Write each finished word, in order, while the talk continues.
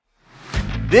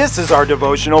This is our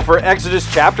devotional for Exodus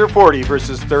chapter 40,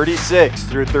 verses 36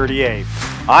 through 38.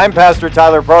 I'm Pastor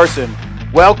Tyler Parson.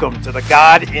 Welcome to the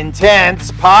God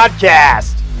Intense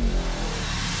Podcast.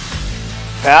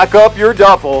 Pack up your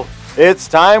duffel. It's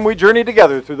time we journey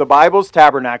together through the Bible's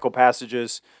tabernacle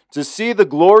passages to see the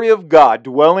glory of God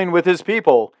dwelling with His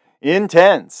people in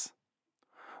tents.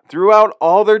 Throughout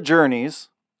all their journeys,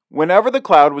 whenever the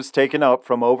cloud was taken up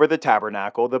from over the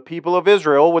tabernacle, the people of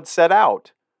Israel would set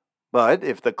out. But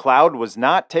if the cloud was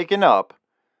not taken up,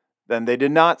 then they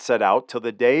did not set out till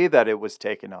the day that it was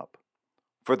taken up.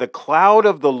 For the cloud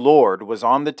of the Lord was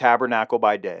on the tabernacle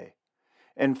by day,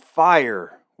 and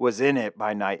fire was in it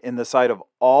by night, in the sight of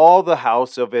all the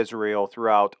house of Israel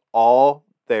throughout all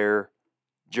their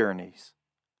journeys.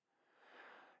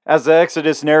 As the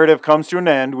Exodus narrative comes to an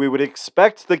end, we would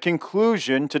expect the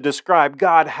conclusion to describe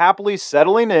God happily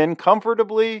settling in,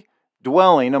 comfortably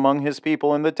dwelling among His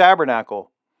people in the tabernacle.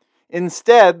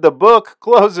 Instead, the book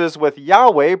closes with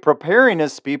Yahweh preparing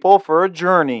His people for a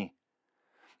journey.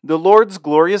 The Lord's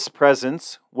glorious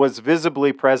presence was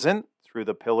visibly present through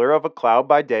the pillar of a cloud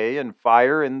by day and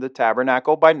fire in the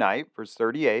tabernacle by night, verse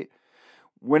 38.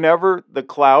 Whenever the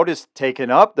cloud is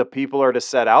taken up, the people are to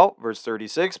set out, verse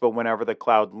 36. But whenever the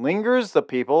cloud lingers, the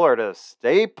people are to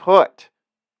stay put,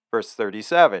 verse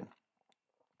 37.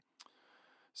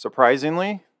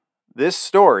 Surprisingly, this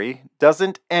story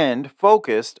doesn't end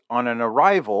focused on an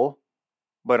arrival,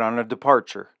 but on a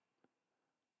departure.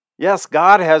 Yes,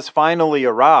 God has finally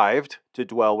arrived to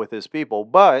dwell with His people,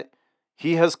 but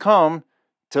He has come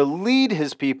to lead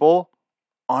His people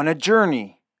on a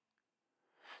journey.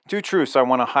 Two truths I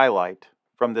want to highlight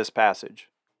from this passage: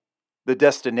 the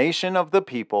destination of the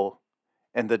people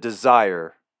and the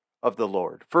desire of the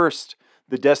Lord. First,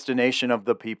 the destination of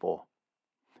the people.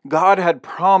 God had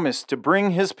promised to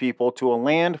bring His people to a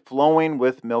land flowing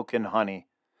with milk and honey.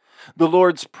 The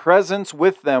Lord's presence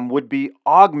with them would be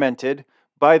augmented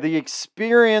by the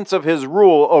experience of His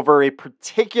rule over a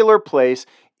particular place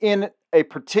in a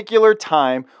particular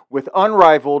time with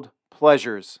unrivaled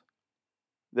pleasures.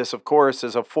 This, of course,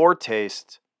 is a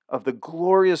foretaste of the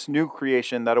glorious new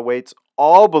creation that awaits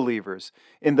all believers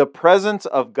in the presence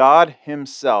of God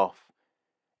Himself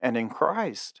and in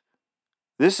Christ.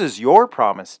 This is your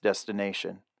promised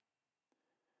destination.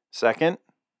 Second,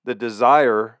 the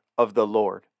desire of the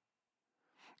Lord.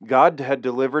 God had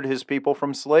delivered His people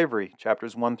from slavery,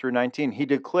 chapters 1 through 19. He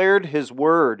declared His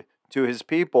word to His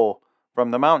people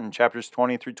from the mountain, chapters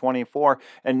 20 through 24.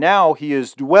 And now He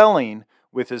is dwelling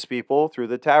with His people through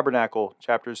the tabernacle,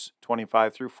 chapters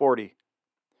 25 through 40.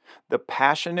 The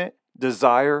passionate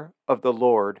desire of the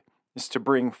Lord is to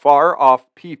bring far off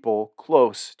people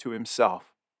close to Himself.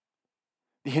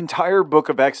 The entire book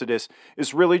of Exodus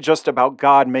is really just about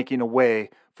God making a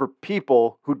way for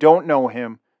people who don't know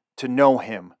Him to know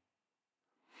Him.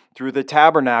 Through the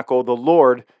tabernacle, the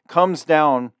Lord comes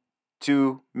down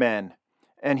to men,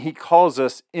 and He calls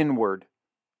us inward,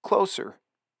 closer,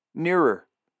 nearer,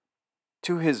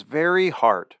 to His very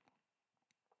heart.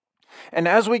 And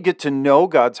as we get to know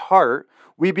God's heart,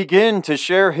 we begin to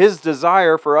share His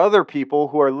desire for other people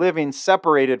who are living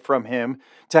separated from Him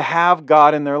to have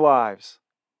God in their lives.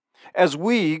 As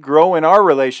we grow in our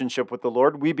relationship with the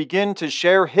Lord, we begin to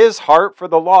share His heart for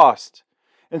the lost.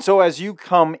 And so as you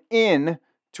come in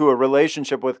to a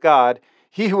relationship with God,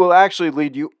 He will actually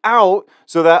lead you out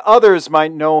so that others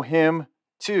might know Him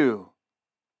too.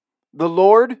 The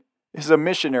Lord is a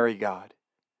missionary God.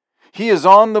 He is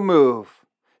on the move,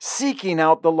 seeking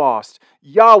out the lost.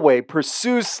 Yahweh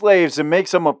pursues slaves and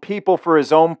makes them a people for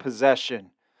His own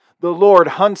possession. The Lord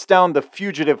hunts down the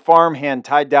fugitive farmhand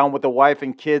tied down with a wife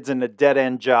and kids in a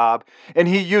dead-end job, and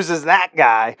He uses that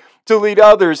guy to lead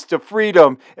others to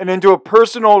freedom and into a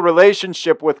personal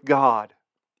relationship with God.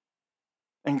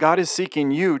 And God is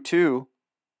seeking you too.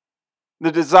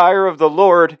 The desire of the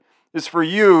Lord is for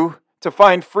you to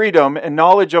find freedom and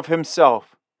knowledge of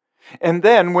Himself. And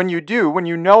then when you do, when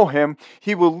you know Him,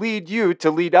 He will lead you to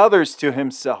lead others to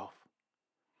Himself.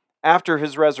 After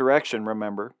His resurrection,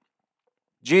 remember,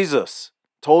 Jesus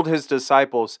told His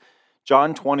disciples,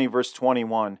 John 20, verse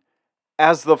 21,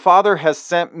 "As the Father has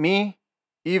sent me,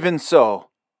 even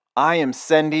so I am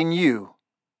sending you."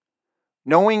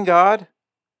 Knowing God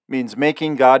means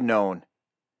making God known.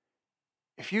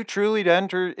 If you truly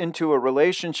enter into a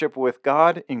relationship with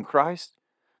God in Christ,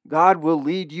 God will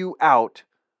lead you out,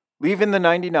 leaving the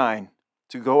 99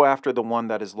 to go after the one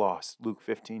that is lost, Luke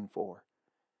 15:4.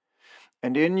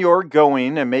 And in your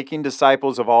going and making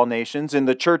disciples of all nations, in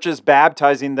the churches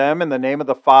baptizing them in the name of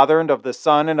the Father and of the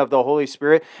Son and of the Holy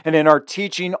Spirit, and in our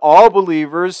teaching all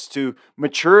believers to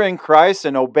mature in Christ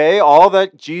and obey all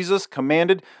that Jesus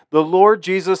commanded, the Lord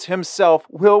Jesus himself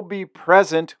will be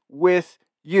present with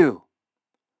you.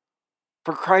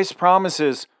 For Christ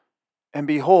promises, and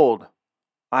behold,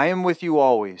 I am with you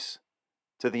always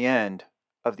to the end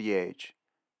of the age.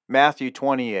 Matthew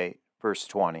 28, verse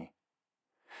 20.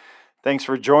 Thanks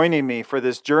for joining me for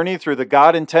this journey through the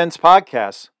God Intends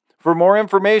podcast. For more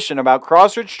information about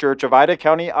Crossridge Church of Ida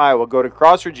County, Iowa, go to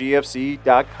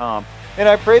crossridgeefc.com. And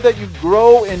I pray that you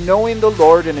grow in knowing the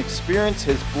Lord and experience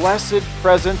His blessed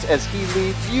presence as He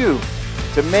leads you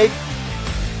to make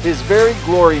His very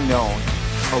glory known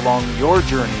along your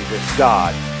journey with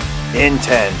God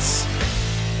Intends.